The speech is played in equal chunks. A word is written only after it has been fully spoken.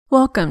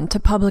Welcome to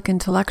Public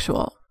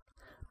Intellectual.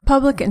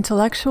 Public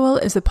Intellectual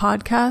is a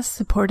podcast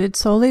supported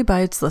solely by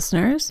its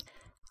listeners,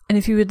 and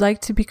if you would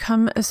like to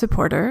become a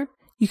supporter,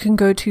 you can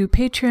go to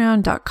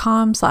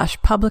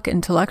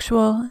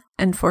patreon.com/publicintellectual,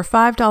 and for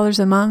 $5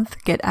 a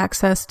month, get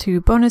access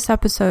to bonus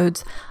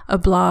episodes, a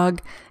blog,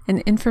 and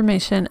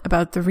information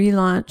about the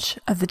relaunch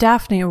of the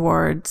Daphne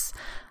Awards,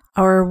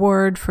 our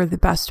award for the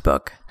best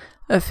book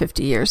of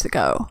 50 years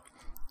ago.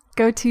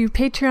 Go to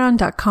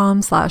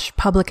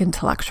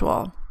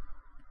patreon.com/publicintellectual.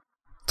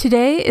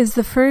 Today is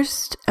the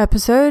first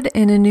episode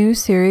in a new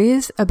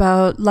series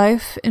about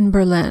life in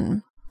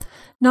Berlin.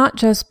 Not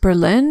just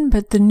Berlin,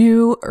 but the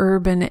new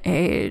urban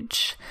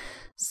age.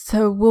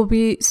 So we'll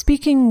be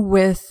speaking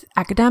with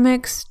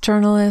academics,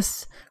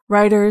 journalists,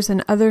 writers,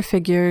 and other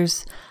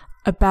figures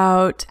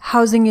about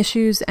housing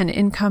issues and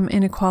income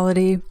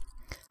inequality,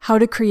 how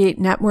to create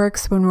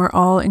networks when we're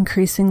all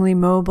increasingly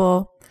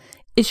mobile,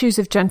 issues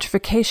of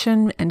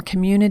gentrification and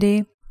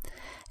community,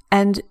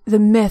 and the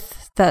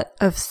myth that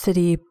a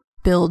city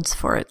builds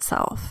for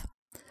itself.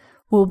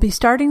 We'll be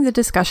starting the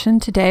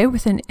discussion today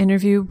with an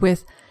interview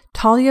with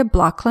Talja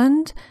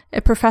Blokland,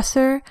 a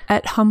professor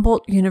at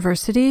Humboldt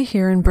University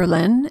here in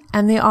Berlin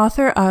and the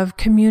author of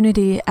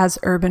Community as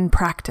Urban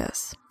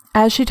Practice.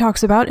 As she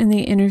talks about in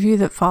the interview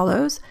that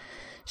follows,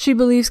 she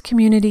believes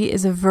community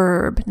is a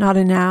verb, not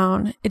a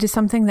noun. It is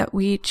something that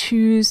we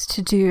choose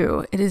to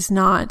do. It is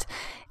not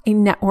a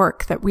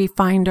network that we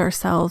find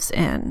ourselves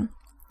in.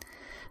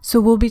 So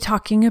we'll be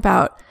talking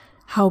about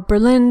how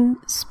Berlin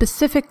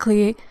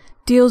specifically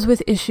deals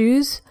with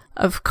issues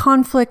of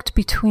conflict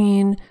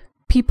between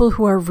people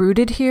who are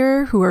rooted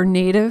here, who are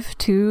native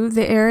to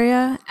the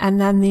area,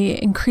 and then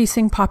the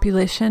increasing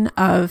population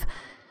of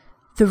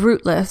the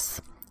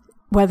rootless,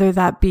 whether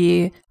that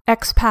be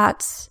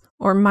expats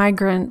or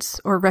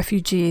migrants or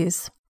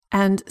refugees,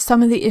 and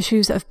some of the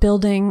issues of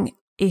building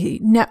a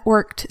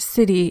networked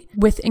city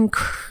with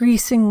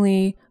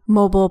increasingly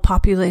mobile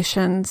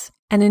populations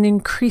and an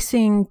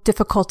increasing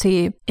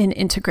difficulty in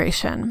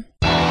integration.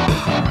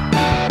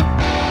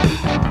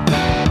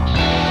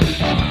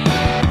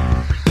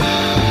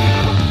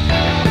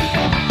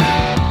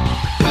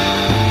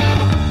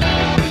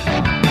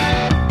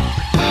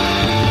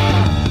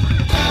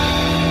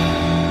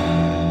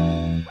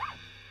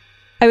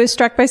 I was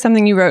struck by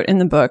something you wrote in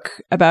the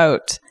book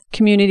about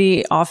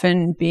community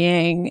often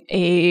being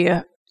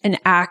an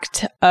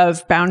act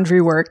of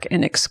boundary work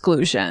and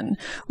exclusion,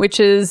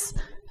 which is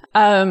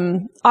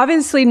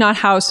obviously not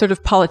how sort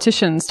of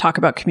politicians talk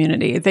about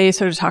community. They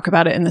sort of talk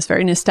about it in this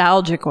very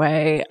nostalgic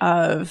way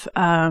of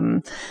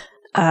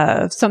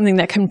something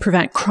that can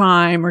prevent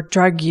crime or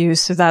drug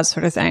use or that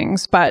sort of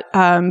things. But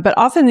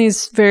often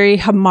these very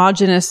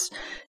homogenous,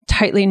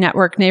 tightly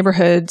networked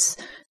neighborhoods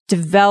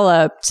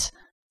developed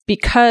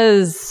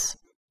because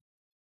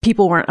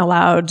people weren't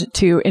allowed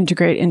to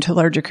integrate into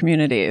larger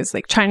communities.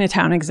 Like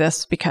Chinatown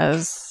exists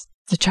because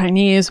the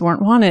Chinese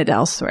weren't wanted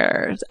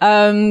elsewhere.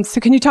 So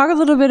can you talk a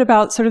little bit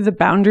about sort of the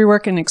boundary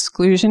work and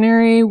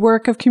exclusionary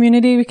work of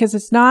community? Because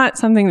it's not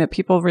something that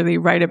people really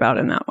write about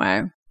in that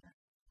way.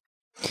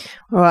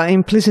 Well,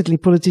 implicitly,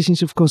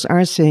 politicians, of course,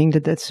 are saying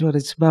that that's what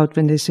it's about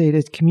when they say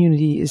that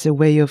community is a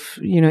way of,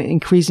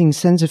 increasing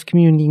sense of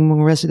community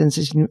among residents,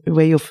 is a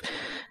way of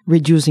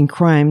reducing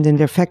crime. Then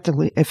they're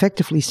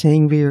effectively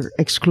saying we're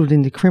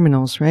excluding the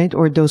criminals, right?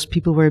 Or those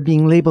people who are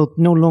being labeled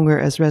no longer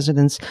as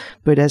residents,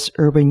 but as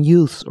urban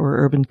youth or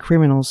urban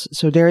criminals.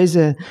 So there is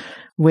a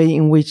way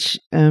in which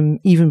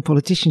even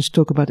politicians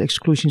talk about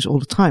exclusions all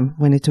the time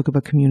when they talk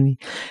about community.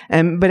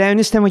 But I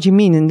understand what you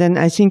mean. And then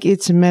I think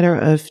it's a matter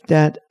of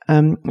that,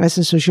 as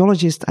a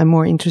sociologist, I'm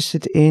more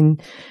interested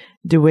in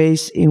the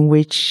ways in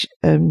which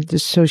the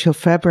social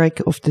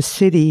fabric of the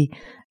city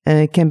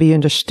can be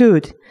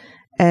understood.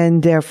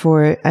 And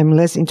therefore, I'm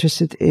less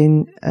interested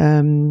in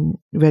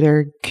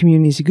whether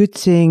community is a good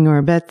thing or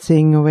a bad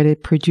thing, or whether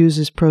it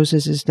produces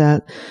processes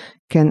that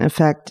can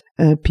affect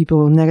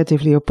people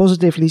negatively or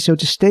positively. So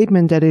the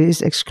statement that it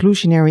is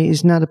exclusionary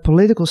is not a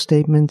political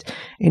statement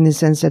in the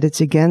sense that it's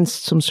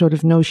against some sort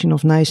of notion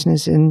of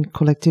niceness and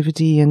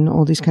collectivity and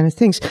all these kind of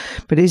things.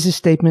 But it is a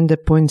statement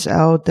that points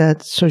out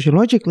that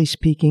sociologically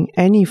speaking,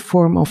 any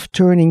form of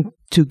turning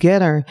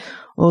together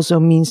also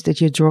means that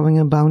you're drawing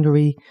a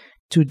boundary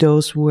to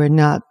those who are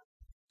not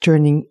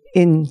turning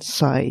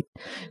inside.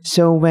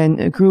 So when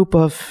a group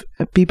of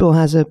people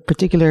has a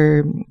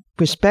particular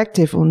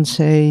perspective on,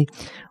 say,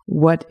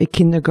 what a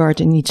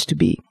kindergarten needs to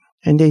be,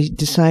 and they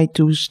decide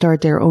to start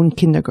their own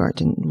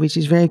kindergarten, which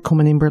is very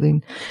common in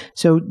Berlin.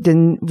 So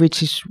then,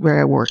 which is where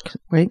I work,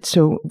 right?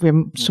 So where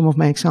some of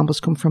my examples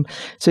come from.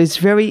 So it's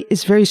very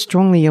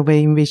strongly a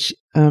way in which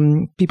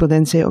people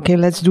then say, okay,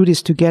 let's do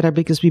this together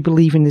because we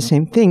believe in the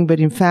same thing.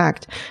 But in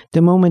fact,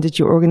 the moment that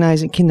you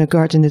organize a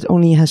kindergarten that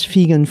only has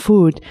vegan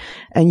food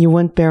and you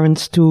want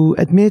parents to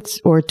admit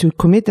or to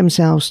commit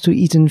themselves to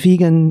eating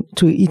vegan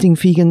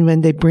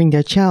when they bring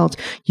their child,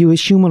 you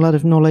assume a lot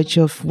of knowledge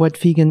of what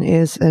vegan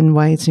is and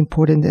why it's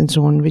important and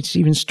so on, which is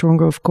even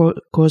stronger, of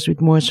course, with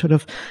more sort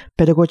of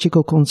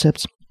pedagogical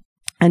concepts.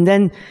 And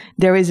then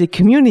there is a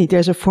community.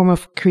 There's a form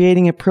of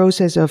creating a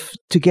process of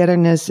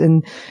togetherness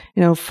and,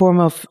 form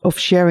of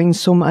sharing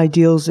some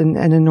ideals and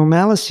a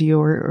normalcy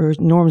or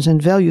norms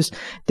and values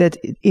that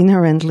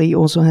inherently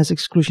also has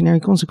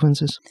exclusionary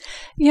consequences.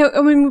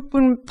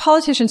 When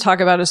politicians talk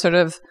about a sort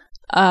of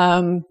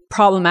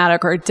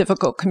problematic or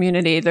difficult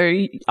community,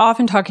 they're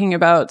often talking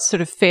about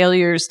sort of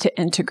failures to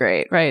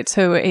integrate, right?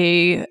 So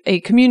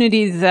a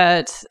community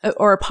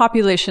or a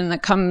population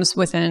that comes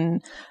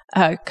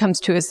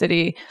to a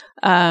city,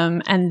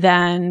 and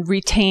then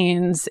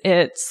retains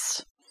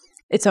its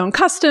own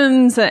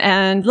customs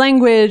and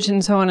language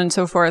and so on and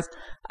so forth.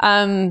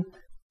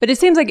 But it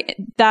seems like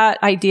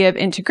that idea of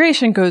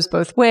integration goes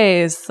both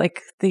ways.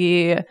 Like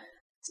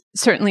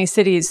certainly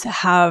cities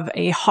have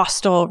a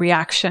hostile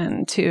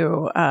reaction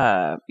to,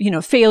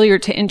 failure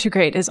to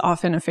integrate is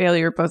often a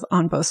failure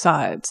on both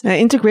sides.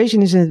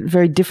 Integration is a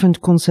very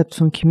different concept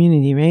from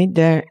community,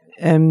 right?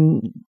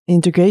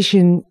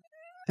 Integration,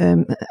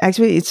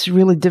 actually, it's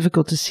really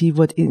difficult to see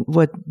what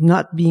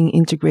not being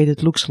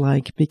integrated looks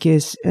like,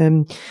 because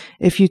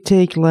if you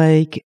take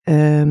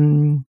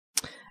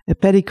a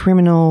petty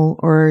criminal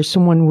or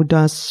someone who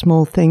does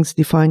small things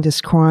defined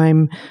as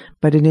crime,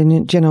 but in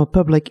the general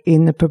public,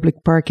 in a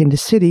public park in the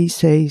city,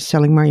 say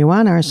selling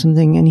marijuana or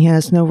something, and he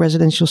has no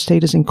residential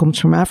status and comes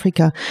from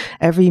Africa,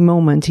 every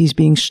moment he's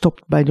being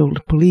stopped by the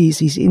police,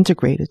 he's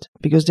integrated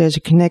because there's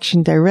a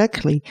connection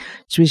directly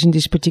between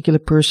this particular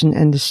person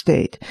and the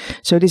state.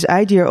 So this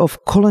idea of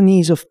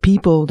colonies of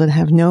people that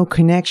have no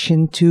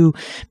connection to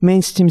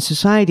mainstream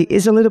society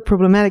is a little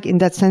problematic in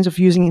that sense of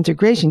using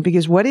integration,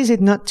 because what is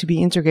it not to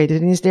be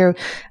integrated? And is there,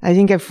 I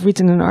think I've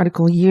written an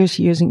article years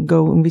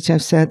ago in which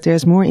I've said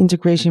there's more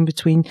integration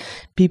between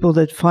people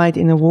that fight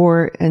in a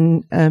war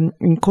and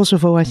in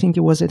Kosovo, I think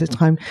it was at the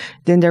time,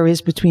 than there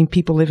is between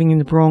people living in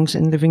the Bronx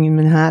and living in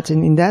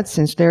Manhattan. In that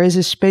sense, there is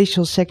a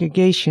spatial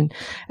segregation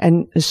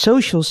and a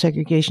social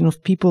segregation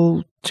of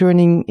people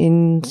turning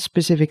in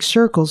specific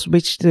circles,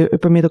 which the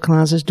upper middle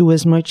classes do,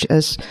 as much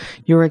as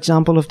your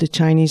example of the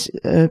Chinese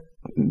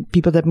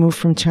people that move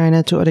from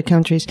China to other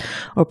countries,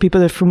 or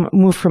people that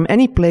move from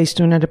any place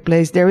to another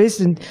place. There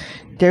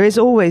is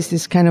always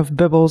this kind of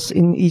bubbles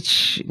in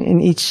each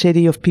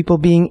city of people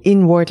being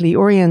inwardly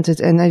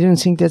oriented, and I don't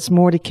think that's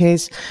more the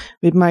case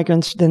with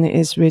migrants than it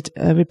is with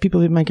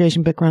people with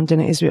migration background than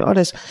it is with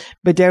others.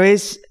 But there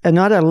is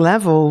another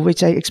level,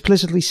 which I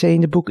explicitly say in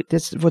the book,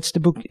 that's what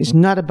the book is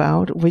not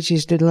about, which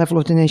is the level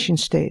of the nation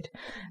state.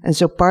 And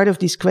so part of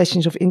these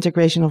questions of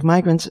integration of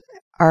migrants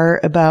are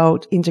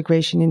about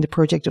integration in the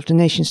project of the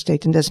nation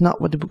state, and that's not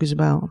what the book is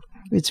about.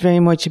 It's very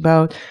much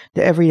about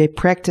the everyday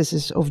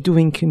practices of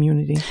doing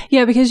community.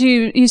 Yeah, because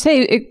you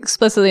say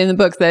explicitly in the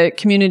book that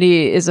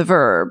community is a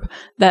verb,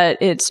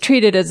 that it's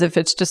treated as if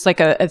it's just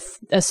like a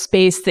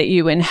space that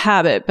you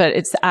inhabit, but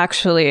it's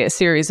actually a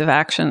series of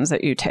actions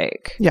that you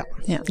take. Yeah,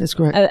 that's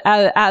correct.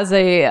 As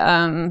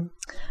I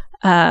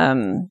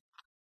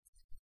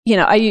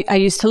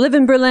used to live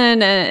in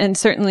Berlin, and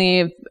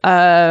certainly,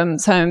 so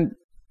I'm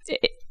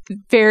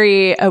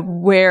very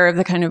aware of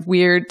the kind of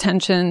weird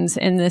tensions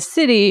in this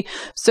city.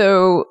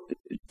 So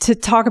to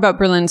talk about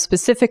Berlin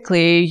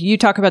specifically, you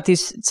talk about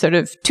these sort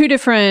of two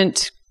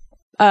different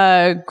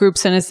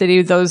groups in a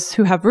city, those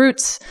who have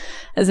roots,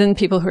 as in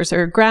people who are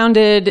sort of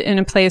grounded in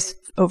a place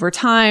over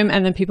time,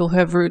 and then people who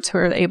have roots who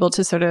are able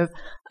to sort of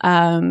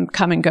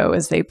come and go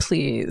as they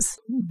please.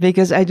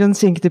 Because I don't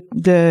think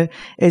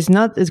it's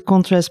not a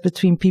contrast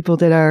between people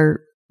that are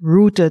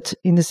rooted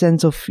in the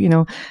sense of,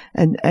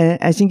 and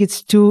I think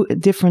it's two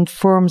different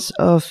forms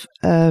of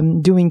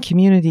doing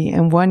community.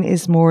 And one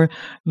is more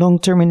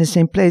long-term in the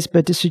same place,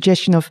 but the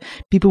suggestion of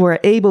people who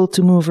are able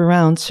to move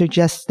around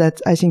suggests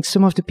that I think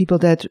some of the people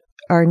that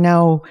are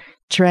now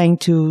trying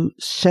to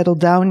settle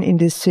down in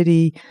this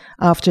city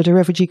after the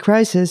refugee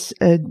crisis,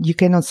 you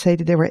cannot say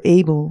that they were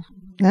able.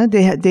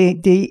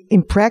 They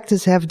in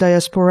practice have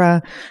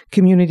diaspora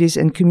communities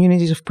and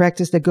communities of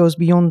practice that goes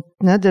beyond,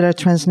 that are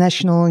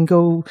transnational and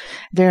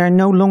they are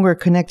no longer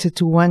connected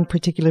to one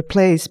particular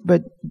place,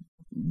 but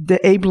the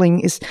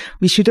abling is,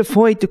 we should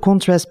avoid the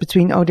contrast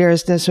between,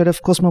 there's the sort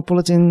of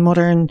cosmopolitan,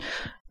 modern,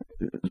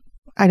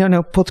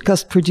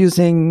 podcast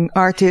producing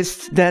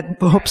artists that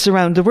hops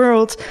around the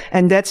world,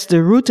 and that's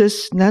the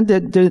rooters,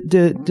 the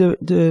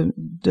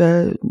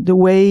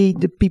way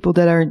the people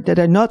that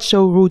are not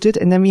so rooted,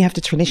 and then we have the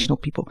traditional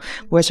people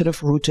who are sort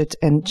of rooted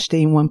and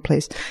stay in one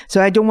place.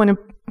 So I don't want to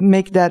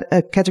make that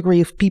a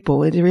category of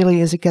people. It really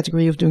is a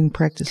category of doing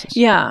practices.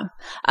 Yeah,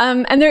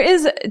 and there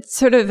is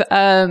sort of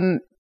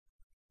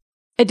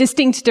a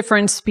distinct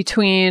difference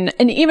between,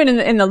 and even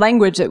in the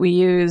language that we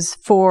use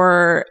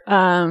for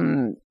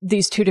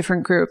these two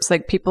different groups,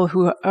 like people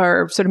who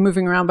are sort of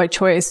moving around by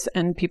choice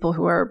and people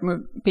who are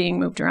being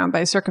moved around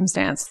by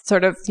circumstance.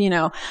 Sort of,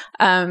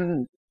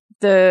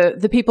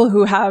 the people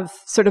who have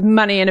sort of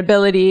money and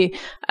ability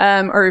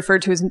are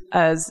referred to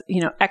as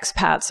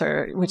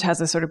expats, which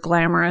has a sort of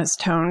glamorous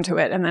tone to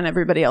it, and then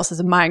everybody else is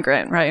a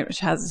migrant, right, which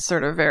has a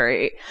sort of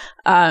very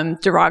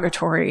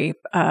derogatory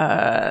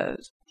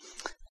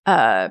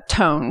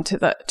tone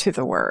to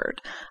the word.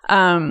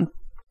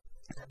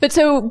 But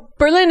so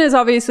Berlin is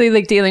obviously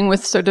like dealing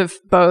with sort of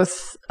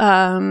both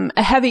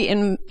a heavy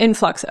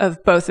influx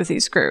of both of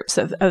these groups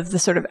of the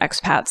sort of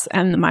expats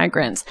and the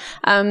migrants.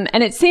 And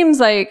it seems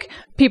like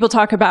people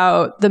talk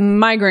about the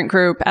migrant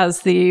group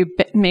as the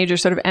major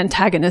sort of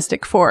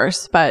antagonistic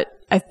force, but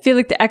I feel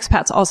like the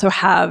expats also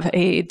have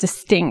a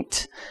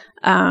distinct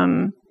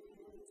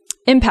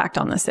impact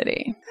on the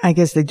city. I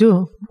guess they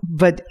do,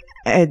 but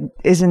it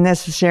isn't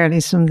necessarily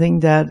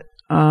something that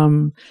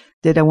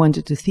that I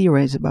wanted to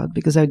theorize about,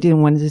 because I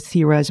didn't want to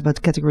theorize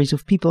about categories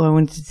of people. I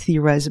wanted to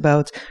theorize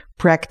about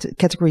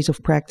categories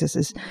of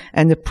practices,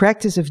 and the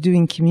practice of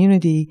doing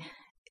community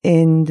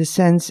in the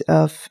sense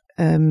of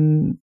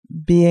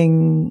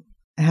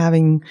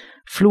having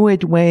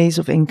fluid ways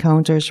of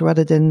encounters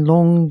rather than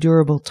long,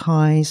 durable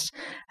ties,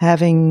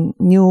 having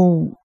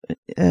new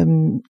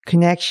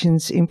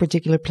connections in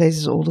particular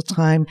places all the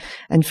time,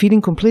 and feeling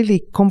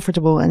completely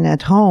comfortable and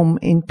at home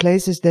in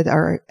places that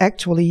are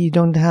actually you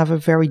don't have a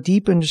very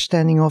deep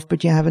understanding of,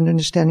 but you have an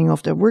understanding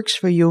of that works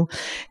for you,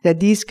 that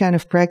these kind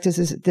of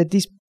practices, that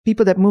these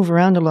people that move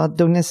around a lot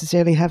don't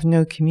necessarily have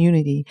no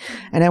community.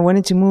 And I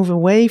wanted to move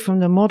away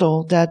from the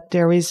model that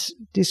there is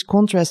this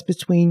contrast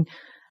between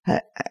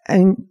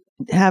and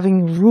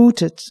having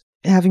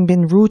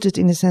been rooted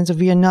in the sense of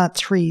we are not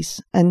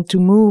trees, and to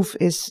move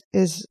is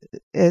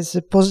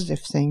a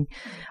positive thing.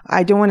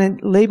 I don't want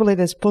to label it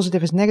as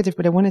positive as negative,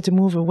 but I wanted to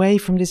move away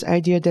from this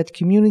idea that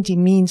community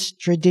means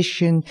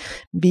tradition,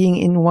 being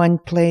in one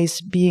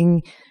place,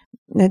 being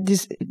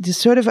this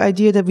sort of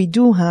idea that we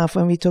do have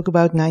when we talk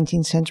about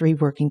 19th century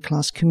working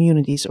class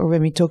communities, or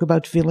when we talk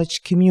about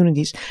village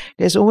communities.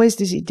 There's always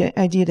this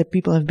idea that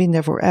people have been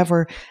there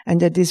forever, and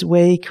that this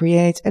way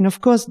creates, and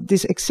of course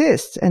this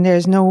exists, and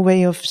there's no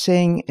way of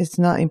saying it's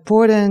not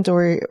important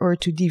or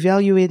to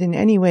devalue it in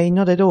any way,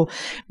 not at all.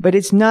 But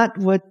it's not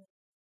what,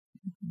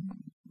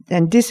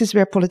 and this is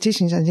where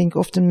politicians, I think,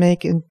 often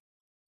make an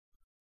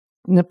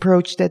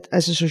approach that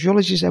as a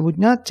sociologist I would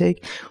not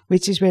take,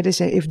 which is where they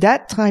say if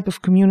that type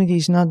of community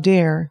is not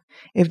there,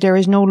 if there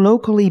is no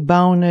locally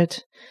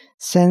bounded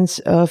sense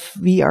of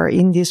we are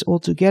in this all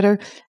together,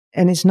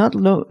 and it's not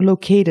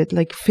located,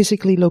 like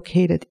physically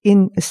located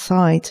in a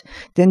site,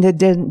 then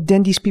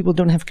these people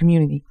don't have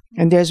community,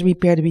 and there's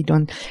repair to be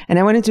done. And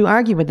I wanted to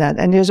argue with that.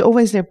 And there's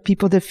always there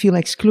people that feel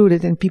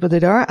excluded and people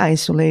that are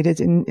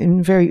isolated.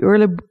 In very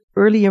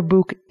earlier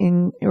book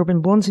in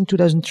Urban Bonds in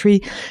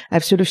 2003,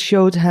 I've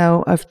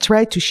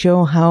tried to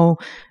show how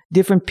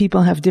different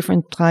people have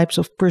different types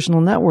of personal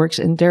networks,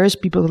 and there is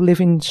people that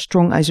live in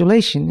strong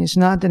isolation. It's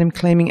not that I'm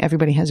claiming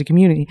everybody has a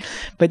community,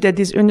 but that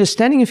this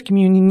understanding of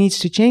community needs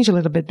to change a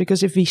little bit,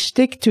 because if we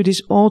stick to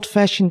this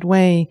old-fashioned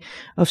way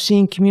of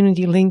seeing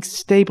community linked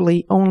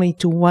stably only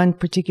to one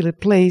particular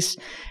place,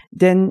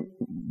 then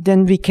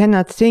we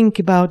cannot think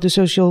about the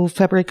social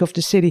fabric of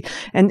the city.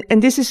 And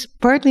this is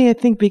partly, I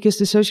think, because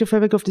the social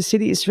fabric of the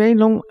city is very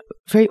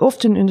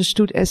often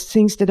understood as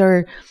things that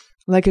are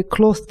like a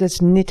cloth that's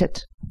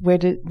knitted, where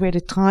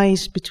the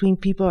ties between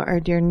people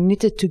they're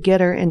knitted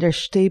together and they're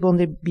stable,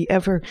 and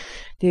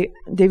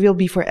they will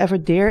be forever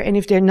there. And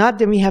if they're not,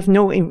 then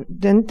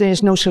then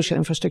there's no social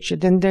infrastructure.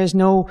 Then there's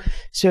no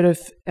sort of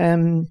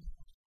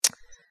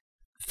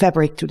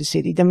fabric to the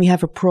city. Then we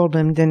have a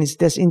problem. Then it's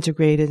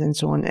disintegrated and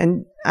so on.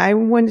 And I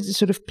wanted to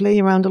sort of play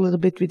around a little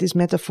bit with this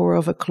metaphor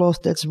of a cloth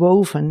that's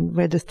woven,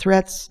 where the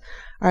threads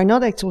are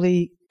not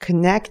actually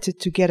connected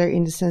together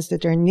in the sense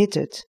that they're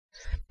knitted,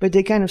 but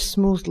they kind of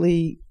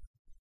smoothly,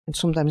 and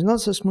sometimes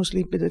not so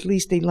smoothly, but at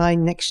least they lie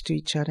next to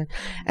each other.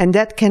 And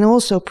that can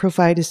also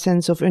provide a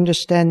sense of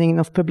understanding and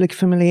of public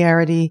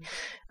familiarity,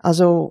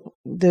 also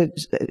the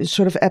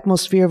sort of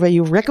atmosphere where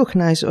you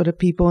recognize other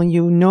people and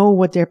you know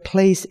what their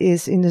place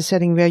is in the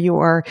setting where you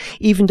are,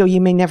 even though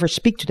you may never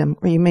speak to them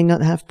or you may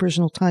not have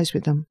personal ties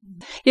with them.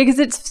 Yeah, because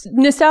it's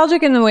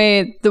nostalgic in the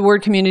way the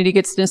word community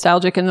gets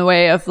nostalgic in the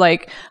way of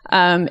like,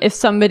 if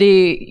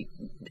somebody...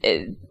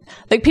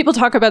 like people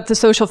talk about the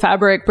social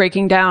fabric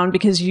breaking down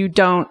because you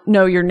don't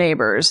know your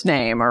neighbor's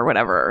name or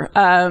whatever.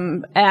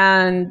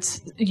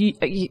 And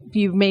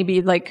you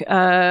maybe like,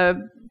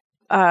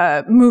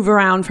 move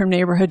around from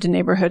neighborhood to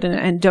neighborhood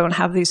and don't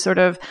have these sort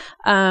of,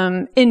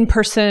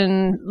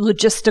 in-person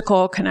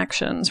logistical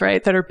connections,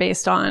 right? That are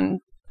based on,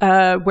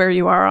 where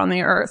you are on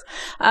the earth.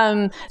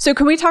 So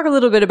can we talk a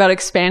little bit about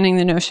expanding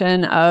the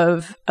notion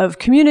of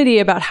community,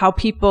 about how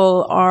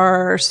people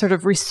are sort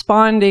of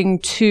responding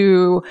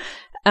to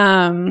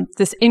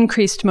this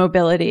increased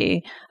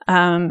mobility,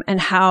 and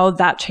how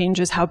that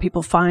changes how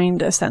people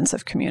find a sense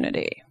of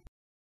community?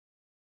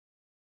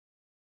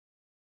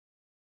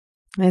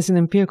 That's an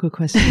empirical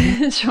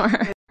question.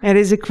 Sure. It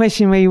is a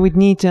question where you would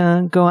need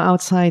to go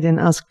outside and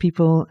ask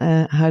people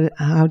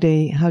how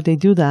they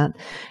do that.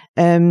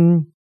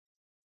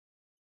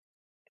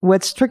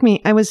 What struck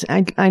me, I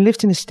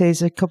lived in the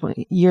States a couple of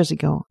years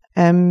ago,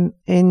 in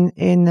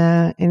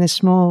a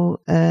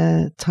small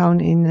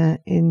town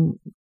in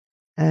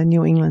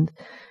New England,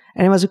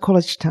 and it was a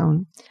college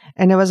town,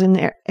 and there was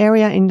an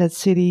area in that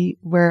city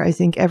where I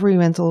think every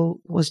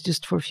rental was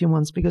just for a few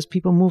months because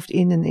people moved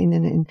in and in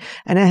and in.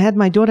 And I had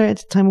my daughter at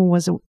the time who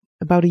was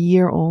about a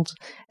year old.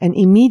 And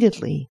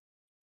immediately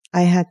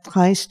I had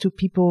ties to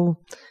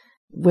people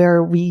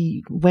where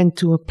we went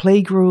to a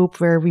play group,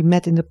 where we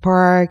met in the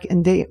park,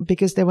 and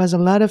because there was a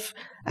lot of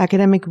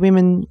academic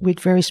women with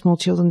very small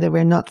children that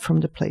were not from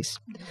the place.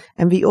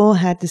 And we all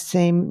had the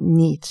same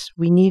needs.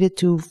 We needed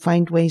to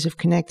find ways of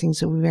connecting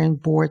so we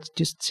weren't bored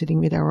just sitting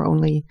with our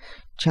only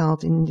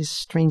child in this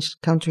strange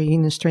country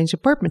in a strange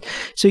apartment.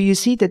 So you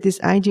see that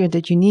this idea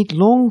that you need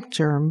long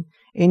term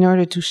in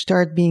order to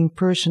start being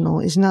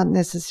personal is not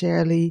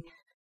necessarily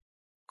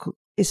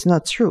it's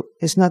not true.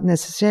 It's not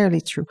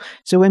necessarily true.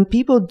 So when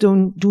people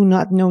do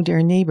not know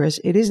their neighbors,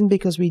 it isn't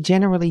because we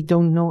generally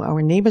don't know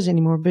our neighbors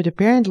anymore, but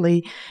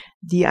apparently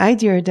the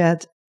idea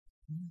that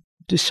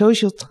the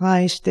social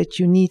ties that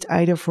you need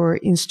either for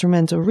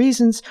instrumental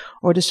reasons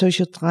or the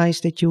social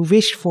ties that you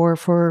wish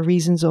for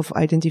reasons of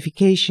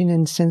identification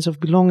and sense of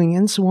belonging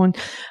and so on,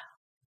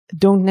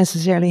 don't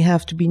necessarily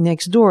have to be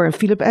next door.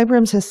 Philip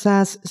Abrams has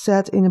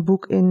said in a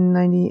book in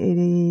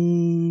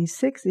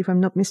 1986, if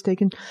I'm not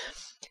mistaken,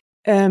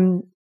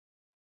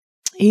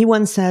 he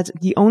once said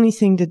the only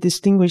thing that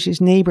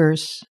distinguishes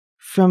neighbors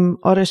from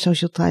other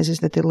social ties is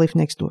that they live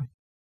next door.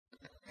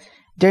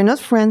 They're not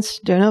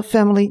friends, they're not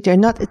family, they're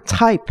not a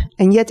type.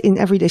 And yet in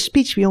everyday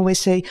speech we always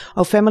say,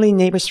 oh, family,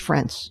 neighbors,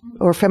 friends,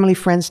 or family,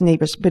 friends,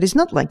 neighbors. But it's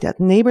not like that.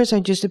 Neighbors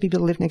are just the people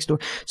who live next door.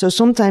 So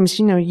sometimes,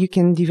 you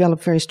can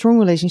develop very strong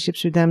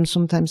relationships with them.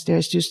 Sometimes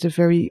there's just a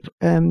very,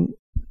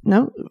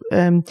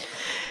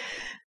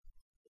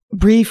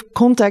 brief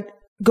contact.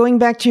 Going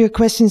back to your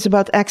questions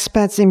about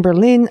expats in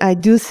Berlin, I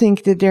do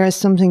think that there is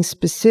something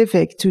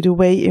specific to the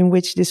way in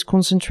which this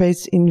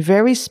concentrates in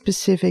very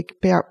specific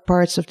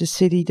parts of the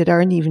city that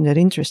aren't even that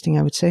interesting,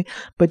 I would say,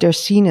 but they're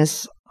seen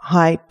as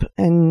hype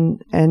and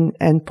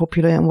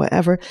popular and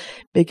whatever,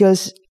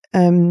 because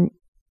the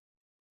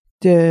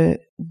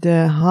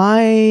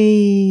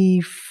high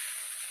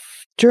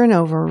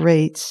turnover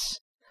rates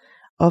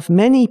of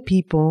many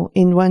people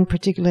in one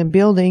particular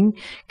building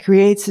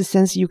creates a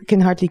sense you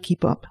can hardly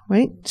keep up,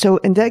 right? So,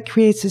 and that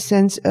creates a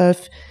sense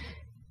of,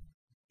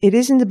 it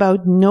isn't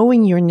about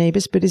knowing your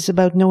neighbors, but it's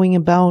about knowing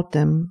about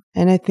them.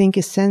 And I think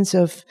a sense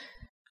of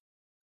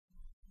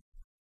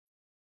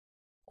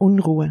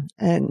Unruhe,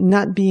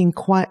 not being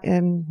quite,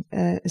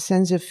 a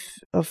sense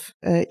of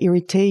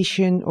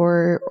irritation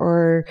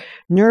or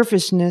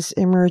nervousness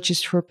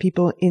emerges for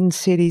people in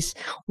cities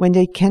when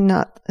they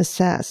cannot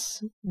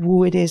assess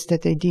who it is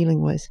that they're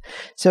dealing with.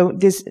 So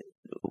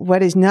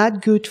what is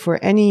not good for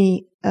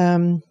any,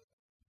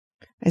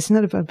 it's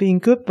not about being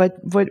good, but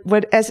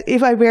as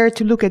if I were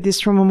to look at this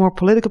from a more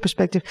political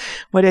perspective,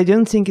 what I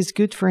don't think is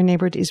good for a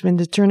neighborhood is when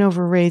the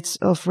turnover rates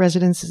of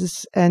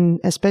residences, and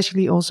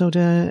especially also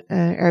the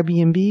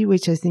Airbnb,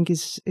 which I think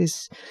is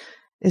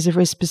a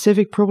very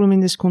specific problem in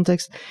this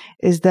context,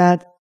 is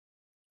that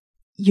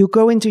you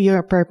go into your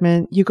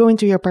apartment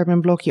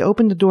block, you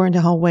open the door in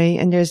the hallway,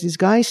 and there's this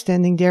guy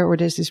standing there, or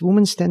there's this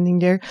woman standing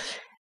there.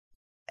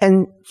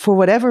 And for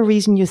whatever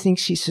reason, you think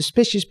she's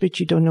suspicious,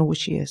 but you don't know who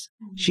she is.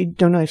 You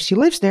don't know if she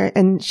lives there,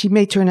 and she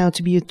may turn out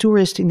to be a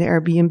tourist in the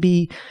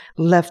Airbnb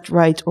left,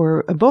 right,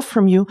 or above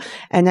from you.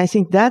 And I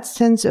think that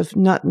sense of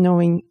not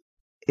knowing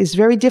is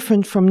very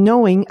different from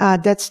knowing,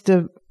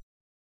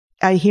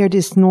 I hear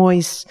this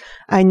noise.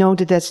 I know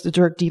that that's the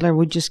drug dealer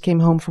who just came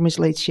home from his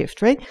late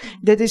shift, right?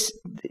 That is,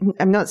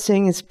 I'm not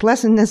saying it's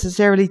pleasant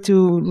necessarily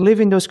to live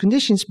in those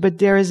conditions, but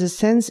there is a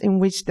sense in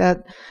which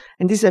that,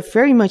 and this I've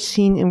very much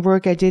seen in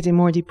work I did in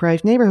more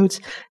deprived neighborhoods,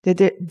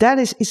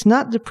 that is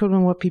not the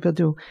problem what people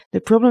do.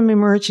 The problem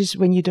emerges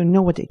when you don't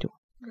know what they do.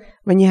 Right.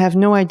 When you have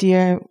no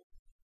idea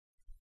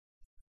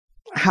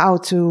how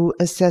to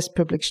assess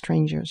public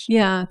strangers.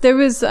 Yeah, there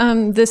was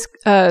this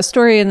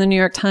story in the New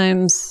York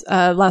Times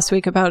last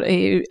week about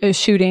a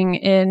shooting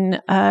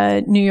in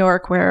New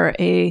York where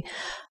a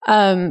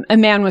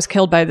man was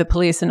killed by the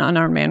police, an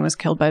unarmed man was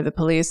killed by the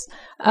police,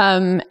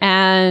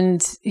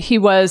 and he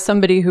was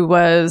somebody who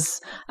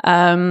was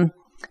not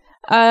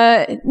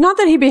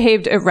that he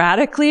behaved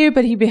erratically,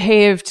 but he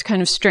behaved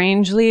kind of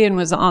strangely and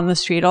was on the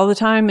street all the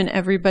time, and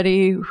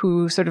everybody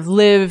who sort of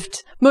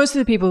most of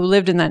the people who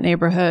lived in that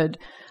neighborhood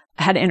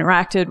had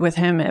interacted with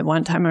him at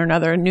one time or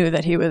another and knew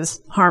that he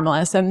was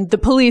harmless. And the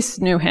police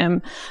knew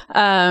him.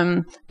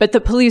 But the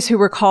police who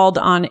were called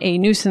on a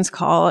nuisance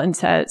call and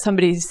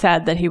somebody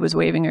said that he was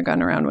waving a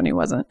gun around when he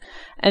wasn't.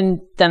 And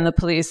then the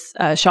police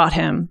shot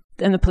him,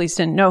 and the police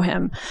didn't know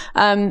him.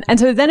 And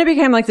so then it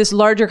became like this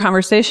larger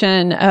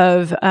conversation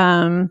of,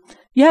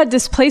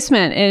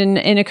 displacement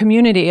in a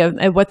community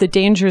of what the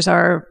dangers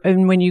are,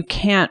 and when you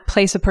can't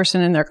place a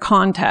person in their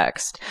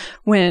context,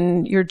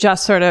 when you're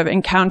just sort of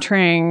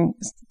encountering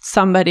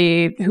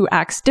somebody who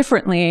acts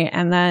differently,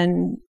 and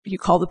then you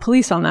call the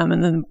police on them,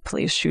 and then the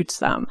police shoots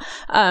them.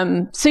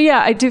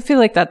 I do feel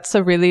like that's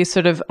a really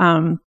sort of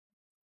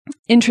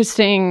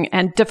interesting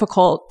and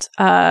difficult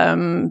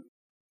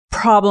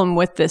problem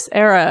with this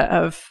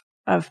era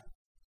of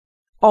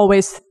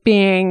always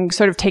being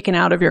sort of taken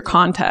out of your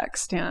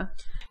context. Yeah.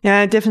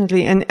 Yeah,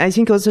 definitely. And I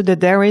think also that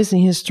there is a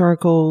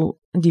historical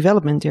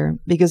development there,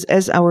 because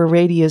as our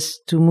radius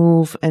to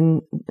move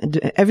and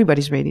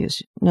everybody's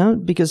radius,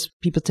 because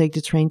people take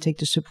the train, take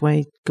the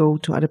subway, go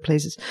to other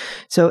places.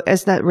 So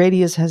as that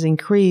radius has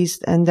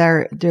increased, and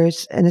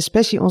and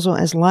especially also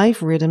as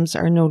life rhythms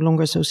are no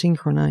longer so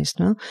synchronized,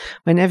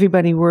 when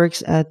everybody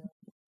works at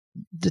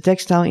the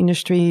textile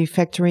industry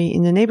factory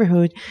in the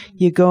neighborhood,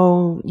 you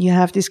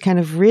have this kind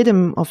of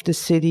rhythm of the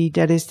city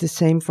that is the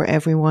same for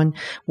everyone,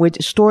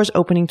 with stores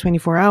opening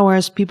 24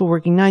 hours, people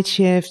working night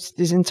shifts,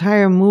 this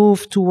entire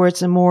move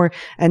towards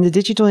and the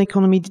digital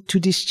economy to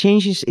these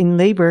changes in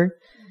labor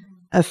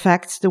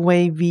affects the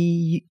way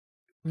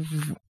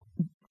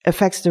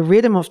affects the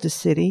rhythm of the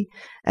city.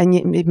 And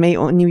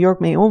New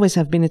York may always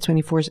have been a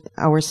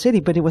 24-hour city,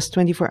 but it was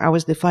 24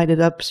 hours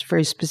divided up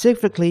very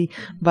specifically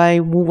by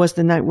who was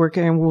the night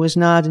worker and who was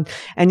not.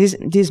 And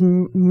this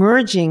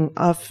merging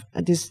of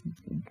this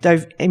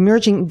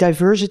emerging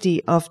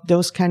diversity of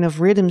those kind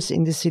of rhythms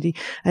in the city,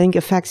 I think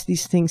affects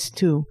these things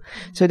too.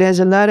 So there's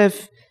a lot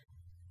of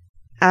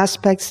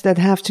aspects that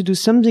have to do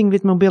something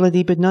with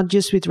mobility, but not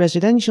just with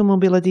residential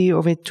mobility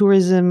or with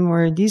tourism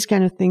or these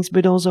kind of things,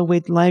 but also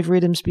with life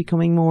rhythms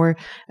becoming more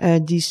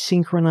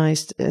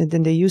desynchronized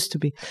than they used to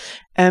be.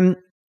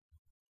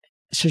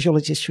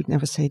 Sociologists should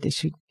never say they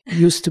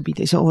used to be.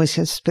 They should always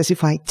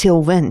specify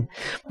till when,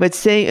 but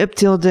say up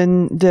till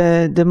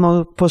the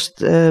more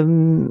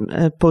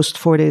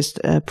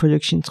post-Fordist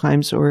production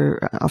times,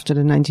 or after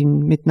the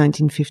mid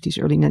 1950s,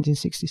 early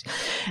 1960s.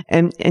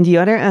 And the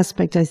other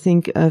aspect, I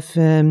think,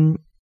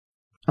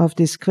 of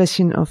this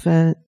question of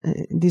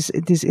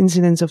this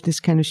incidence of this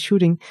kind of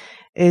shooting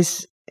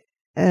is,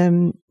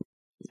 and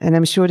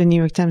I'm sure the New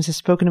York Times has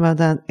spoken about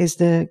that, is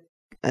the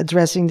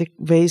addressing the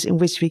ways in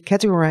which we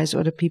categorize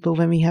other people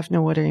when we have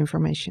no other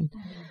information.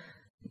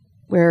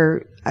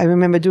 Where I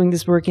remember doing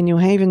this work in New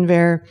Haven,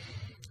 where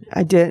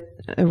I did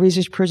a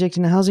research project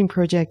and a housing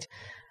project,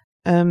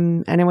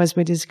 and I was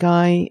with this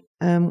guy,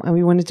 and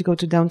we wanted to go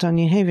to downtown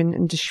New Haven,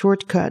 and the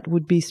shortcut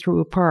would be through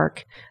a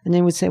park. And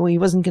they would say, well, he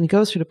wasn't going to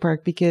go through the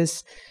park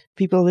because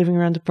people living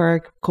around the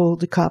park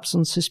called the cops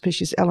on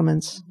suspicious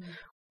elements,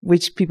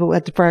 which people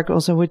at the park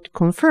also would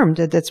confirm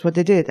that that's what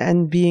they did.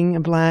 And being a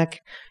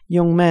black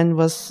young man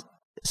was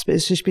a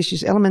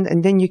suspicious element,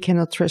 and then you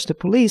cannot trust the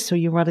police, so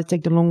you rather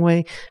take the long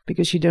way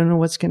because you don't know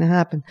what's going to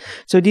happen.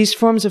 So these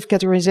forms of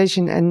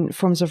categorization and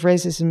forms of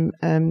racism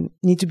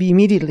need to be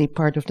immediately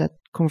part of that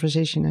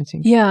conversation, I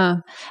think. Yeah.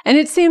 And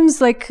it seems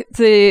like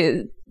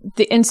the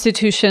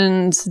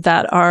institutions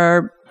that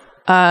are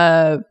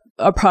a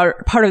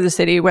part of the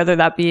city, whether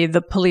that be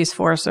the police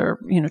force or,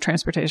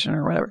 transportation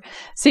or whatever,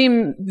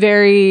 seem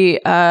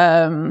very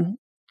haven't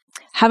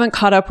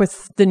caught up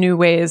with the new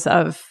ways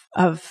of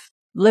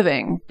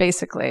living,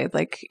 basically.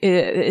 Like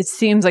it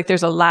seems like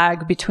there's a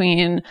lag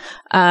between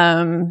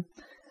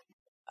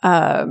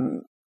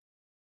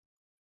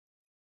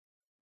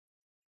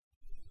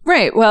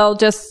right, well,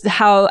 just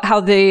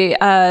how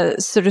the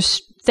sort of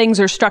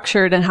things are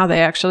structured and how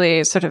they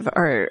actually sort of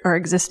are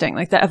existing.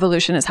 Like the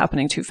evolution is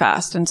happening too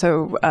fast, and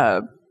so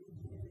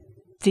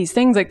these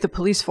things like the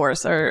police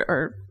force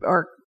are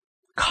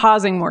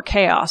causing more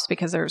chaos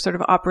because they're sort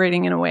of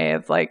operating in a way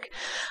of like,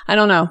 I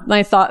don't know,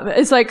 my thought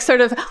is like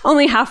sort of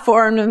only half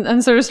formed.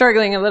 I'm sort of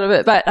struggling a little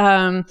bit, but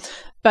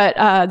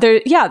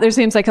there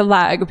seems like a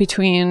lag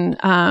between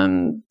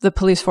the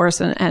police force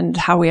and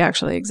how we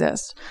actually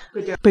exist.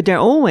 But there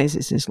always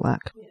is this lag.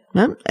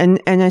 Yeah?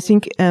 And I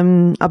think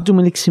Abdul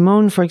Malik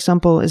Simone, for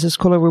example, is a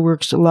scholar who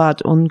works a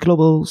lot on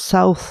global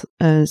South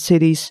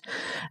cities,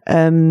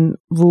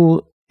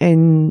 who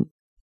in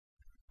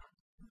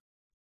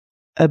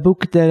a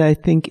book that I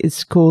think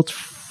is called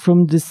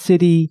From the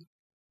City.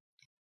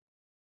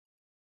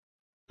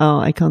 Oh,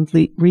 I can't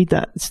read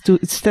that.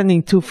 It's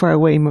standing too far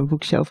away in my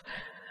bookshelf.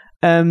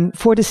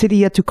 For the City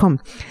Yet to Come.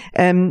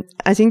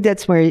 I think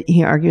that's where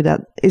he argued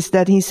that, is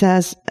that he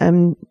says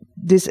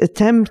this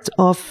attempt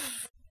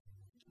of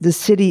the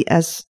city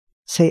as,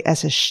 say,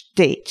 as a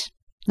state,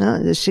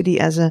 the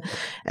city as a,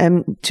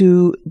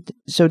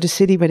 so the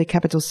city with a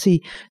capital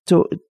C,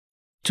 to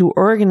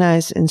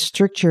organize and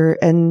structure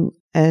and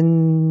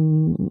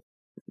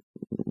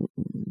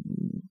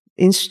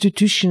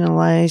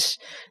institutionalize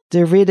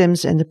the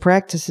rhythms and the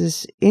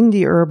practices in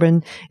the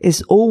urban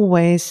is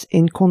always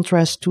in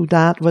contrast to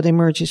that what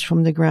emerges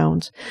from the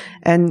ground.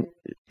 And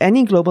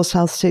any global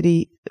South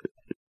city,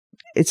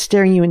 it's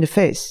staring you in the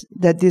face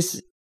that this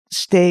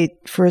state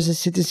versus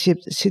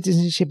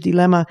citizenship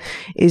dilemma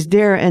is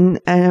there.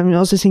 And I'm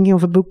also thinking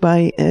of a book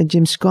by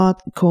Jim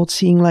Scott called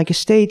Seeing Like a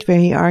State, where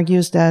he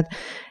argues that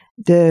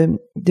the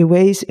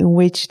ways in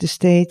which the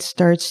state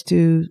starts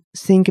to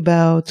think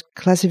about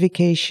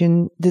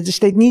classification, that the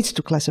state needs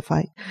to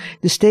classify.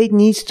 The state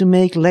needs to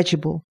make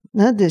legible.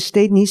 The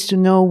state needs to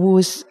know who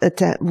is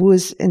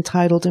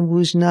entitled and who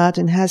is not,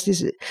 and has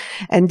this,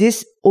 and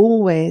this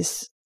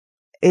always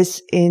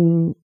is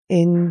in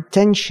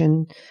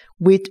tension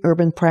with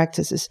urban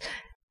practices.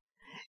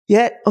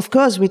 Yet, of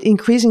course, with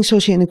increasing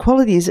social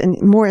inequalities and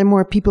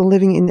more people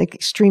living in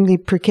extremely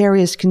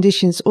precarious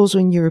conditions, also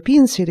in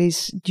European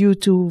cities, due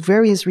to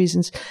various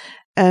reasons,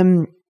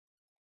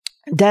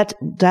 that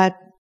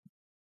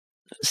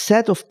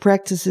set of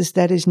practices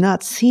that is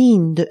not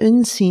seen, the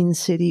unseen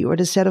city, or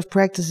the set of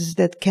practices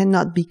that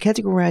cannot be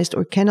categorized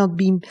or cannot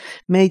be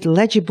made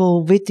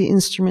legible with the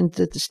instrument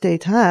that the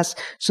state has,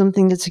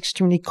 something that's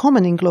extremely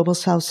common in global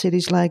south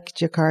cities like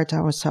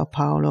Jakarta or Sao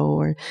Paulo,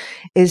 or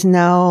is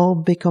now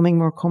becoming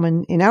more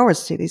common in our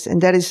cities.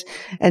 And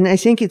I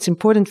think it's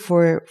important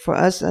for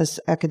us as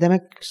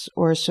academics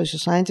or social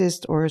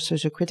scientists or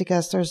social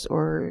criticasters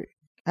or,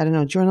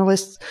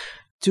 journalists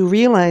to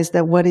realize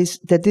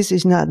that this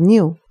is not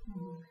new.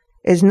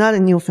 It's not a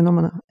new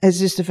phenomenon. It's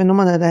just a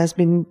phenomenon that has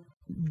been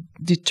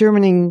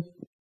determining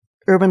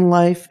urban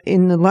life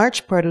in a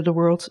large part of the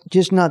world,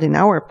 just not in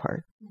our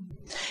part.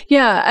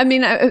 Yeah, I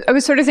mean, I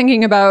was sort of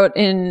thinking about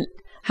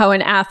how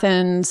in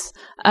Athens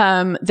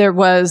there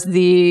was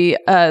the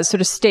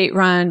sort of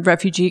state-run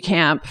refugee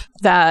camp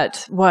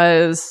that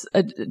was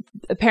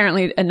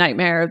apparently a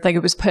nightmare. Like,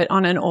 it was put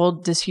on an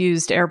old,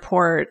 disused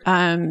airport.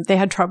 They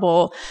had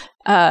trouble.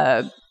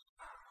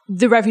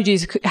 The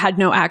refugees had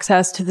no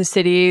access to the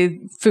city.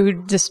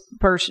 Food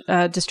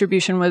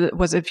distribution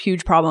was a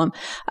huge problem.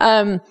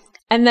 But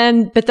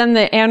then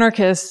the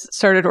anarchists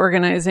started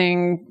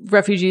organizing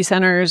refugee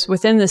centers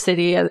within the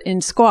city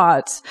in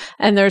squats,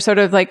 and they're sort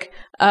of like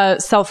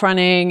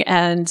self-running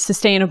and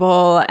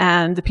sustainable,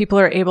 and the people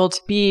are able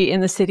to be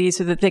in the city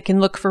so that they can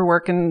look for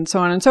work and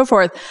so on and so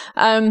forth.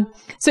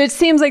 So it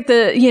seems like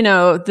the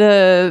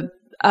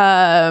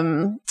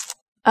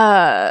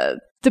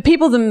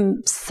people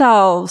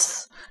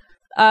themselves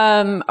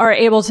are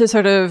able to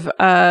sort of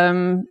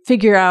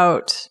figure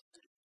out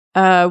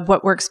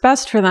what works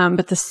best for them,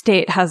 but the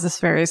state has this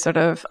very sort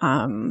of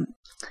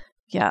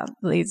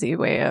lazy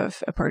way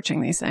of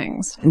approaching these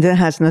things. That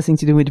has nothing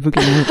to do with the book,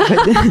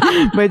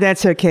 but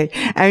that's okay.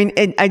 I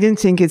mean, I don't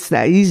think it's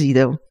that easy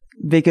though,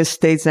 because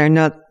states are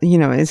not,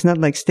 it's not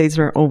like states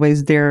are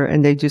always there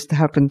and they just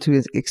happen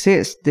to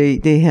exist.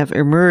 They have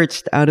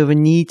emerged out of a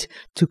need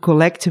to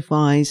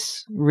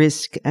collectivize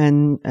risk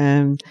and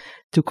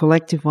to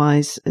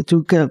collectivize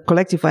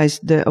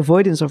the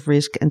avoidance of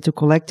risk and to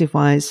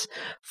collectivize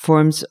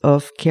forms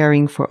of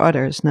caring for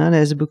others. Now,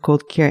 there's a book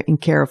called In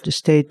Care of the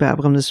State by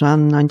Abraham de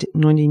Zwaan,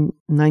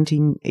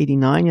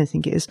 1989, I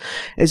think it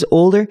is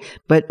older,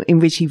 but in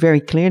which he very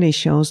clearly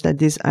shows that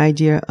this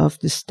idea of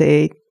the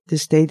state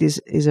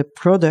is a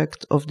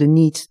product of the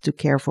need to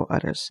care for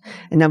others.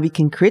 And now we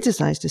can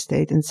criticize the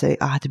state and say,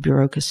 the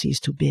bureaucracy is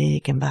too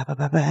big and blah, blah,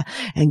 blah, blah,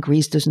 and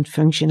Greece doesn't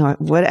function or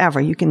whatever.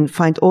 You can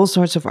find all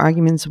sorts of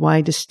arguments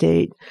why the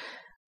state,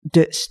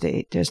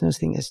 there's no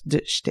thing as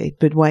the state,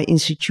 but why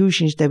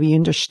institutions that we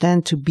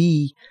understand to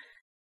be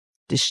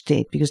the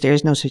state, because there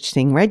is no such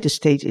thing, right? The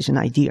state is an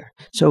idea.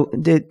 So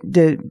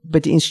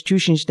but the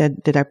institutions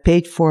that are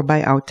paid for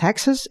by our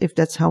taxes, if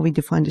that's how we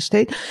define the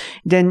state,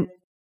 then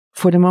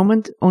for the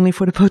moment, only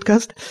for the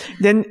podcast,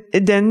 then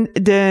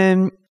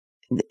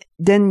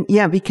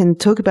we can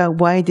talk about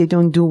why they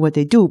don't do what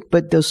they do.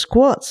 But those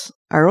squads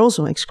are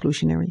also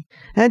exclusionary.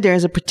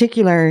 There's a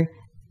particular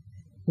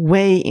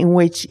way in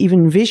which,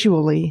 even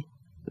visually,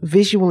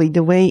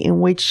 the way in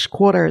which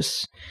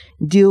squatters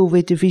deal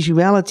with the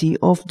visuality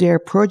of their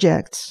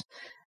projects.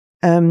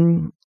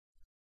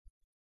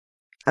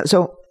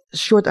 So,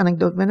 short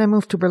anecdote. When I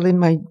moved to Berlin,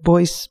 my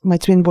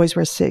twin boys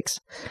were 6.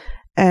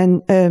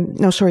 And,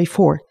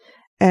 4.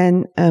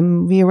 And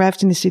we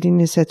arrived in the city and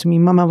they said to me,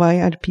 "Mama,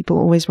 why are the people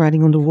always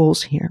writing on the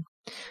walls here?"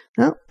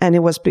 No? And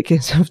it was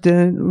because of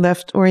the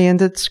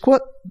left-oriented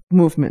squat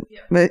movement. Yeah.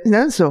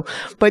 So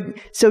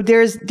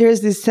there's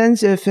this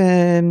sense of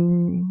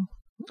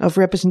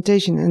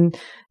representation, and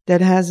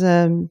that has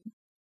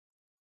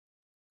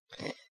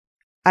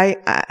I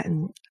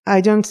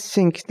don't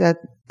think that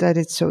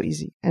it's so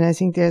easy, and I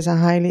think there's a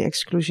highly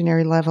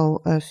exclusionary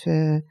level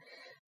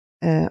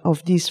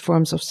of these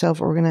forms of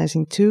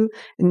self-organizing too.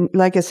 And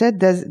like I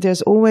said,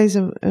 there's always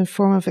a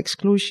form of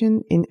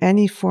exclusion in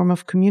any form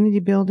of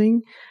community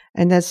building,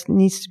 and that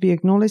needs to be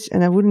acknowledged.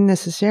 And I wouldn't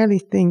necessarily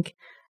think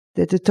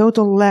that the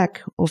total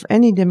lack of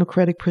any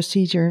democratic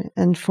procedure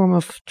and form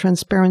of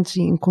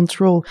transparency and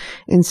control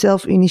in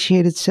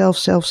self-initiated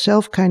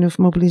self kind of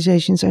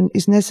mobilizations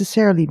is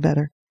necessarily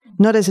better.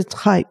 Not as a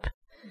type.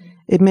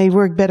 It may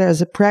work better as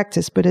a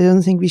practice, but I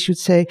don't think we should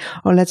say,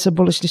 let's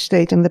abolish the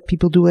state and let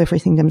people do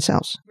everything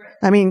themselves.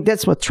 I mean,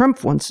 that's what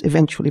Trump wants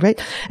eventually,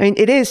 right? I mean,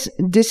 this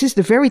is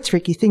the very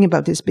tricky thing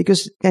about this,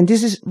 and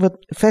this is what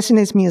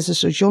fascinates me as a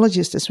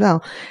sociologist as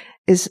well,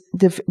 is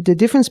the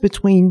difference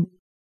between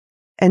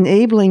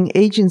enabling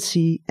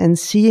agency and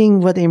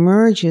seeing what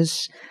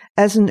emerges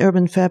as an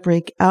urban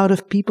fabric out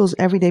of people's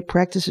everyday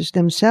practices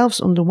themselves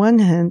on the one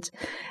hand,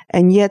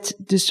 and yet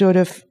the sort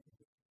of,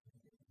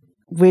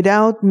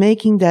 without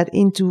making that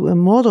into a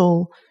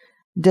model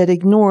that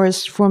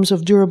ignores forms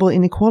of durable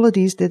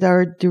inequalities that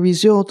are the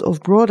result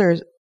of broader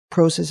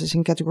processes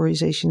and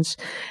categorizations.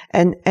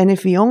 And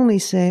if we only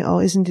say,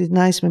 isn't it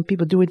nice when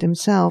people do it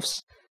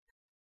themselves?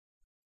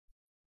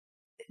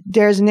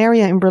 There's an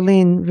area in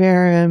Berlin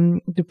where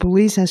the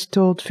police has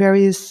told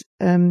various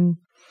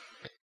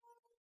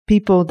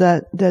people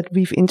that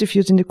we've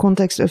interviewed in the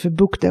context of a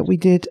book that we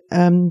did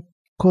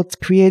called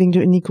Creating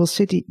the Unequal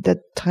City. That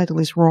title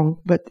is wrong,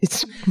 but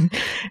it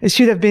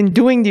should have been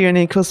Doing the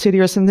Unequal City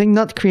or something,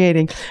 not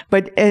creating.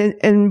 But,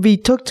 and we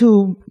talked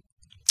to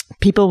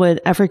people with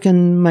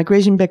African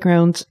migration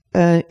backgrounds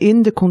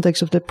in the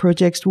context of the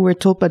projects, who were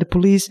told by the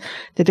police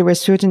that there were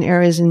certain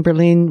areas in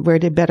Berlin where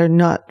they better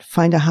not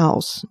find a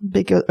house,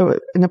 or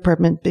an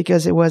apartment,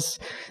 because it was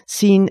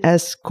seen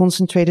as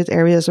concentrated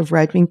areas of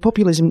right-wing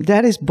populism.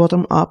 That is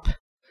bottom-up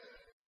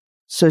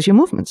social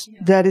movements.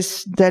 Yeah. That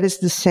is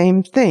the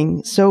same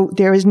thing. So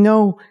there is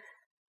no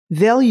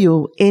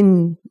value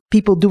in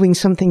people doing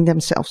something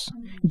themselves.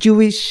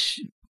 Jewish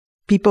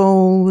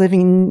people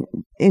living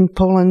in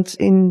Poland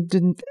in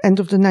the end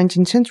of the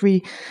 19th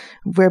century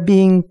were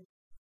being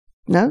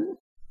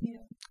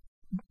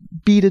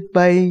beaten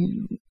by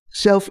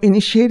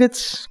self-initiated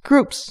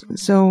groups.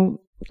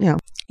 So, yeah.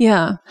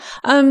 Yeah.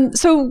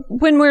 So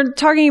when we're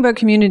talking about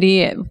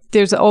community,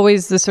 there's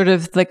always the sort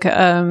of like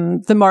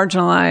the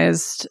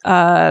marginalized,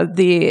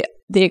 the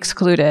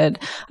excluded.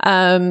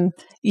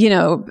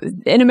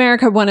 In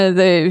America, one of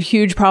the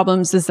huge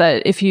problems is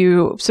that if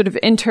you sort of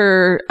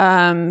enter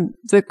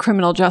the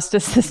criminal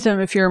justice system,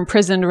 if you're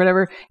imprisoned or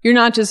whatever, you're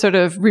not just sort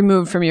of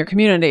removed from your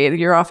community.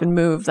 You're often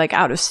moved like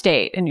out of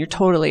state, and you're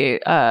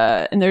totally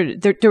and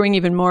they're doing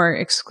even more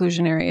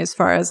exclusionary as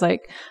far as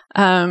like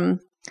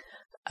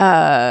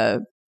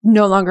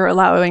no longer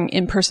allowing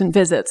in-person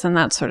visits and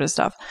that sort of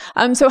stuff.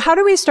 So how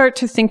do we start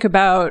to think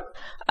about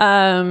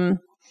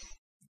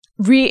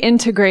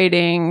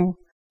reintegrating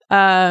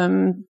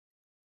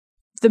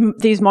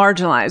these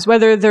marginalized,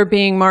 whether they're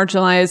being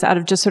marginalized out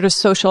of just sort of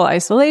social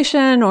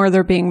isolation, or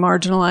they're being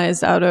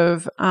marginalized out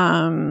of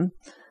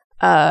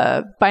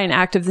by an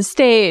act of the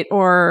state,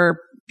 or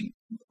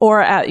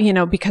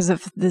because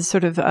of this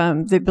sort of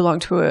they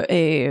belong to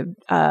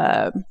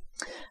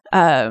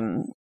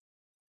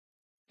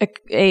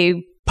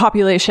a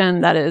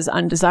population that is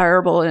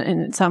undesirable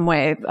in some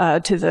way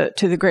to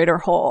the greater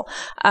whole.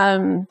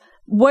 How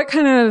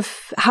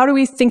do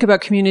we think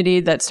about community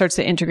that starts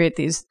to integrate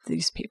these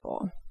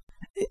people?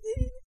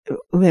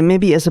 Well,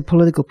 maybe as a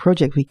political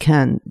project we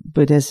can,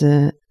 but as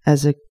a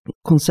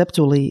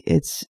conceptually,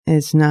 it's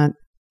not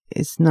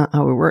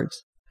how it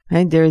works.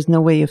 Right? There is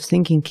no way of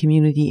thinking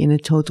community in a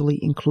totally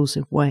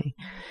inclusive way,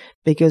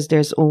 because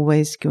there's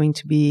always going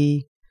to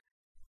be,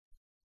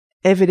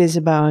 if it is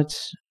about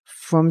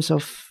forms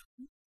of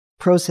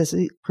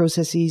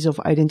processes of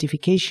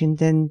identification,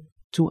 then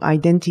to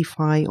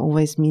identify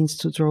always means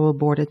to draw a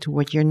border to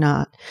what you're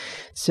not.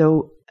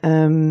 So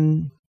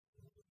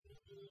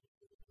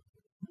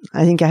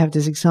I think I have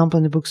this example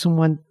in the book,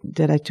 someone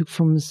that I took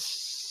from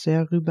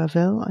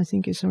Zerubbabel, I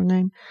think is her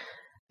name,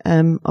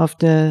 of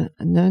the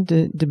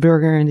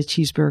burger and the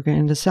cheeseburger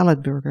and the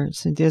salad burger.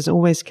 So there's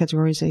always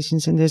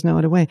categorizations, and there's no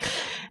other way.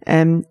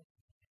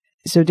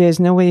 So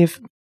there's no way of,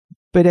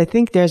 but I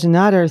think there's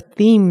another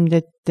theme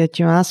that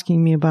you're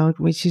asking me about,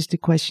 which is the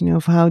question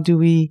of how do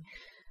we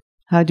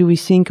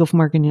think of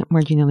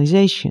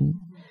marginalization?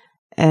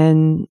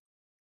 And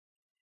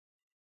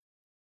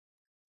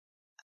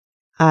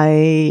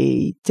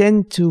I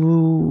tend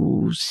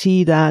to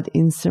see that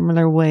in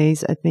similar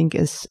ways, I think,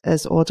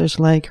 as authors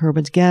like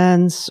Herbert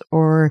Gans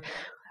or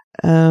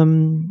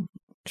from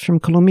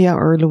Colombia,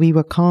 or Louis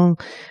Wacan,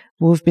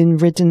 who have been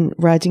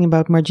writing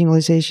about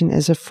marginalization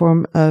as a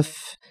form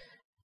of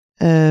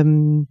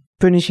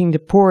punishing the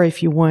poor,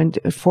 if you want,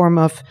 a form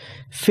of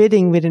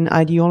fitting with an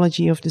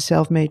ideology of the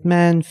self-made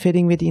man,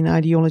 fitting with an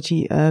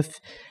ideology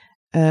of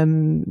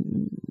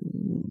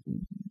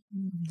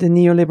the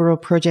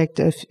neoliberal project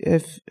of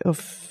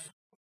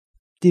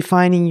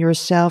defining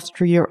yourself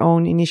through your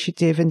own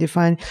initiative, and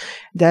define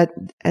that,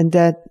 and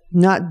that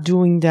not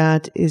doing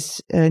that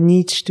is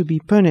needs to be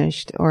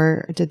punished,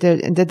 or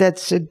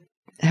that's a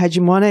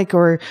hegemonic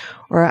or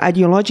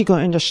ideological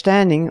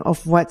understanding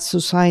of what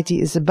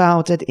society is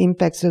about that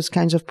impacts those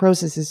kinds of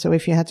processes. So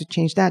if you had to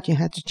change that, you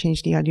had to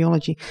change the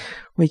ideology,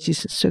 which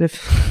is sort of,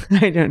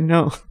 I don't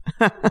know.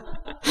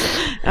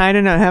 I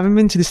don't know. I haven't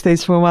been to the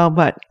States for a while,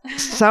 but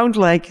sound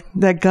like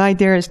that guy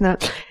there is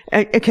not.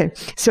 Okay.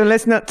 So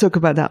let's not talk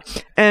about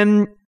that.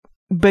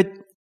 But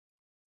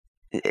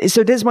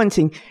so there's one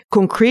thing.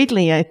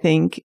 Concretely, I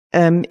think,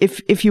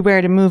 if you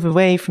were to move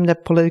away from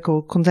that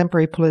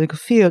contemporary political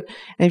field,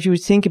 and if you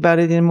would think about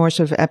it in a more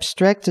sort of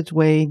abstracted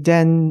way,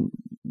 then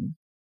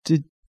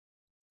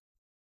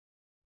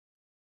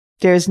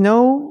there's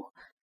no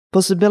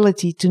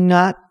possibility to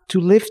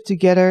live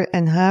together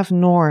and have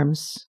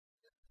norms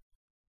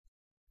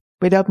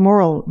without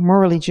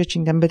morally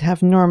judging them, but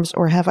have norms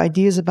or have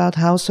ideas about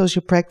how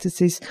social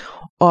practices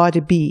ought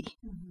to be.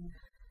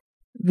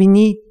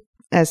 We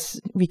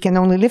can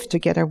only live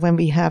together when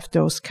we have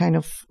those kind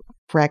of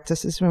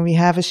practices, when we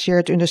have a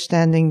shared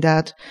understanding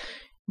that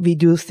we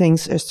do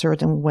things a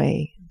certain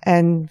way.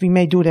 And we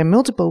may do them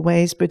multiple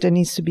ways, but there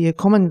needs to be a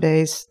common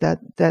base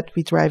that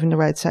we drive in the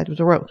right side of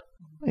the road.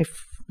 If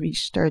we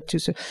start to,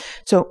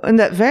 so on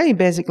that very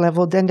basic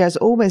level, then there's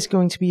always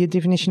going to be a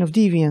definition of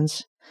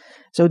deviance.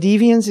 So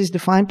deviance is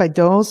defined by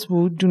those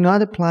who do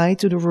not apply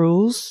to the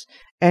rules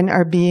and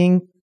are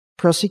being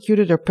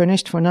prosecuted or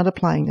punished for not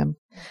applying them.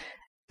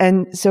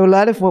 And so a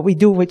lot of what we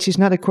do, which is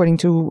not according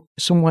to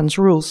someone's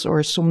rules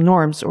or some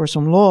norms or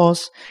some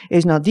laws,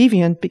 is not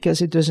deviant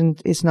because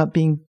it's not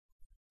being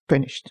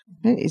punished.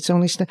 It's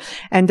only,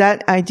 and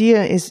that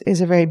idea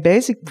is a very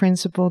basic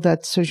principle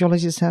that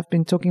sociologists have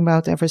been talking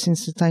about ever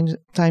since the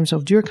times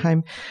of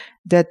Durkheim,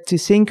 that to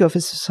think of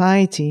a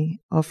society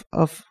of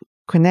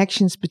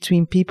connections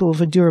between people of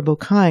a durable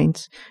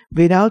kind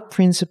without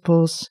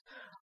principles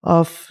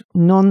of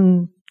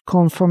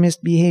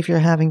non-conformist behavior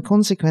having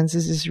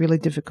consequences is really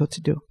difficult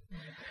to do.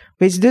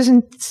 Which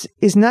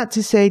is not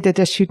to say that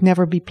there should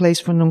never be place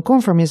for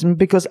non-conformism,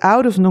 because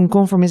out of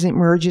non-conformism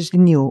emerges the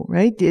new,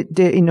 right?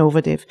 The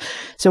innovative.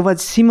 So what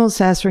Simmel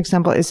says, for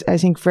example, is, I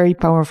think, very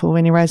powerful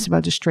when he writes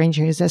about the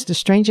stranger. He says the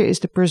stranger is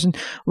the person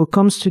who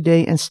comes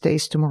today and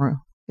stays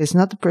tomorrow. It's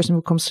not the person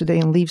who comes today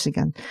and leaves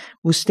again,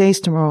 who stays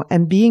tomorrow.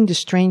 And being the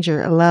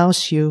stranger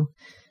allows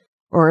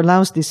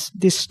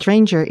this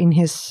stranger in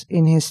his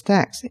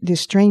text.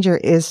 This stranger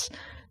is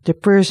the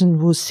person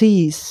who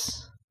sees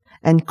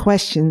and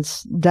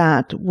questions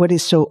that what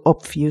is so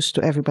obvious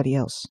to everybody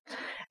else.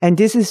 And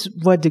this is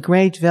what the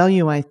great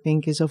value, I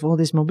think, is of all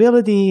this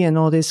mobility and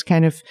all this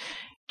kind of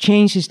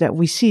changes that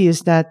we see,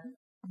 is that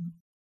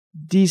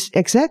these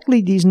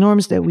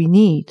norms that we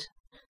need,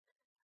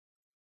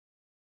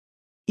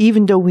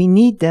 even though we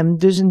need them,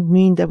 doesn't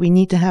mean that we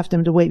need to have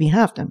them the way we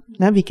have them.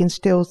 Now we can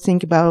still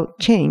think about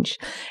change.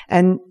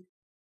 And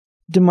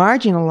the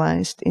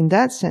marginalized, in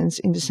that sense,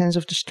 in the sense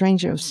of the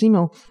stranger of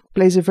Simmel,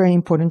 plays a very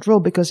important role,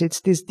 because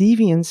it's this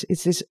deviance,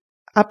 it's this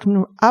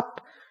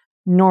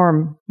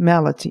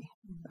up-normality,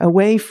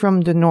 away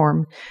from the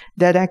norm,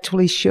 that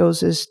actually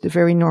shows us the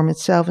very norm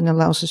itself and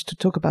allows us to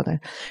talk about that.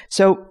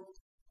 So,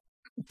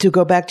 to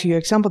go back to your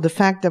example, the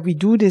fact that we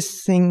do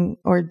this thing,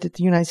 or that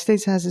the United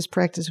States has this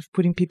practice of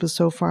putting people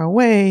so far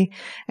away,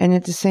 and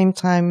at the same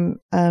time,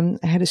 I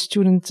had a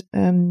student,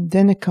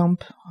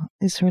 Dennekamp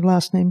is her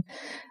last name,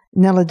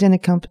 Nella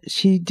Dennekamp.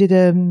 She did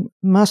a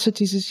master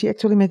thesis. She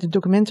actually made a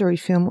documentary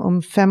film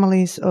on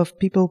families of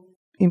people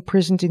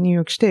imprisoned in New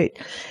York State.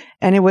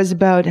 And it was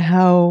about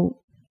how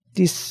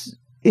this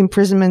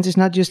imprisonment is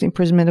not just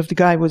imprisonment of the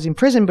guy who was in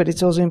prison, but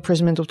it's also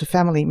imprisonment of the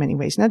family in many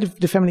ways. Not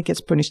the family gets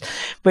punished,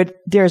 but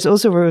there's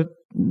also a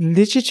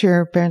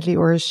literature, apparently,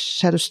 or a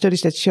set of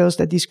studies that shows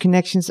that these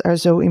connections are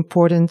so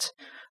important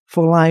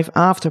for life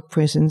after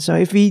prison. So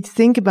if we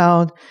think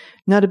about,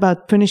 not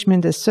about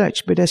punishment as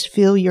such, but as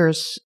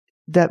failures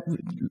that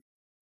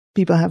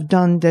people have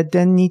done that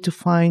then need to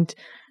find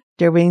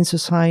their way in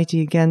society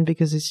again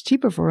because it's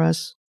cheaper for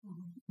us.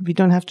 We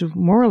don't have to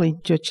morally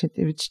judge it.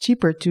 If it's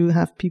cheaper to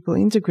have people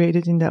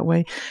integrated in that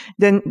way,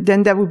 then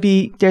that would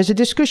be, there's a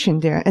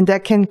discussion there, and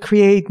that can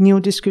create new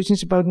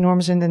discussions about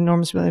norms, and then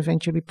norms will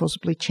eventually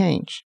possibly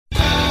change.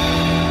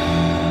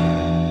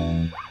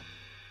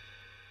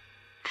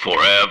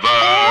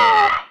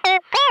 Forever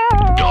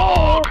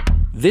Dog.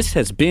 This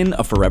has been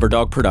a Forever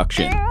Dog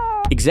production.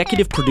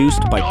 Executive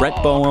produced by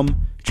Brett Boehm,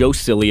 Joe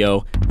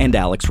Cilio, and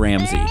Alex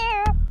Ramsey.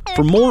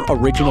 For more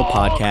original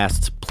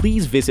podcasts,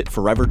 please visit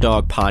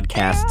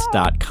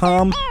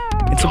foreverdogpodcasts.com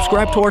and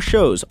subscribe to our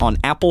shows on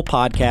Apple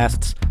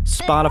Podcasts,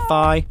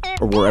 Spotify,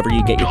 or wherever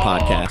you get your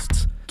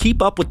podcasts.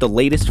 Keep up with the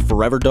latest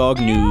Forever Dog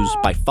news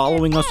by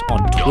following us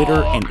on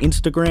Twitter and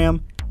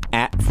Instagram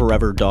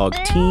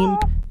 @ForeverDogTeam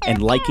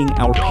and liking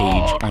our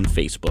page on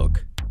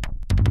Facebook.